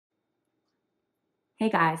Hey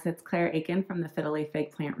guys, it's Claire Aiken from the Fiddle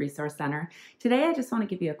Fig Plant Resource Center. Today I just want to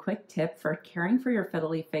give you a quick tip for caring for your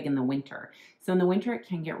fiddle fig in the winter. So in the winter it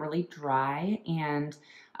can get really dry and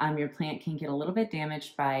your plant can get a little bit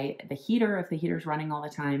damaged by the heater if the heater's running all the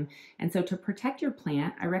time. And so to protect your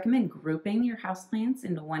plant, I recommend grouping your houseplants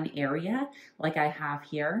into one area like I have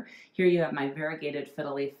here. Here you have my variegated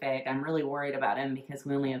fiddle fig. I'm really worried about him because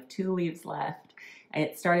we only have 2 leaves left.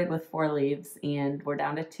 It started with 4 leaves and we're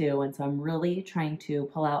down to 2, and so I'm really trying to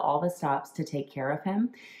pull out all the stops to take care of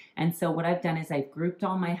him. And so what I've done is I've grouped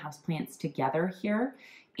all my houseplants together here,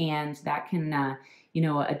 and that can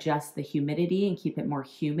adjust the humidity and keep it more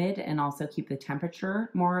humid and also keep the temperature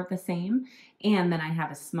more the same. And then I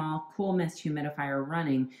have a small cool mist humidifier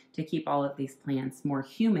running to keep all of these plants more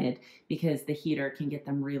humid because the heater can get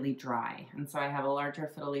them really dry. And so I have a larger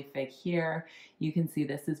fiddle fig here. You can see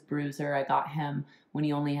this is Bruiser. I got him when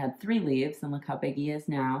he only had 3 leaves, and look how big he is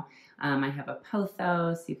now. I have a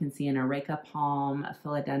pothos. You can see an areca palm, a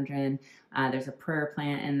philodendron. There's a prayer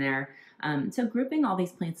plant in there. So grouping all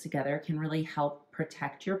these plants together can really help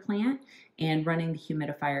protect your plant, and running the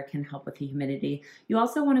humidifier can help with the humidity. You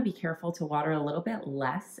also want to be careful to water a little bit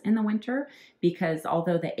less in the winter because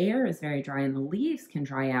although the air is very dry and the leaves can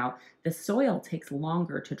dry out, the soil takes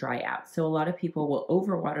longer to dry out. So a lot of people will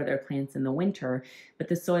overwater their plants in the winter, but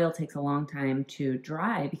the soil takes a long time to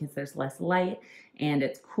dry because there's less light and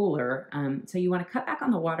it's cooler. So you want to cut back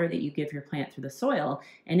on the water that you give your plant through the soil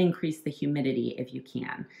and increase the humidity if you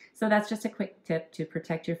can. So that's just a quick tip to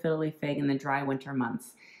protect your fiddle fig in the dry winter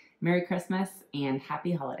months. Merry Christmas and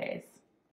happy holidays.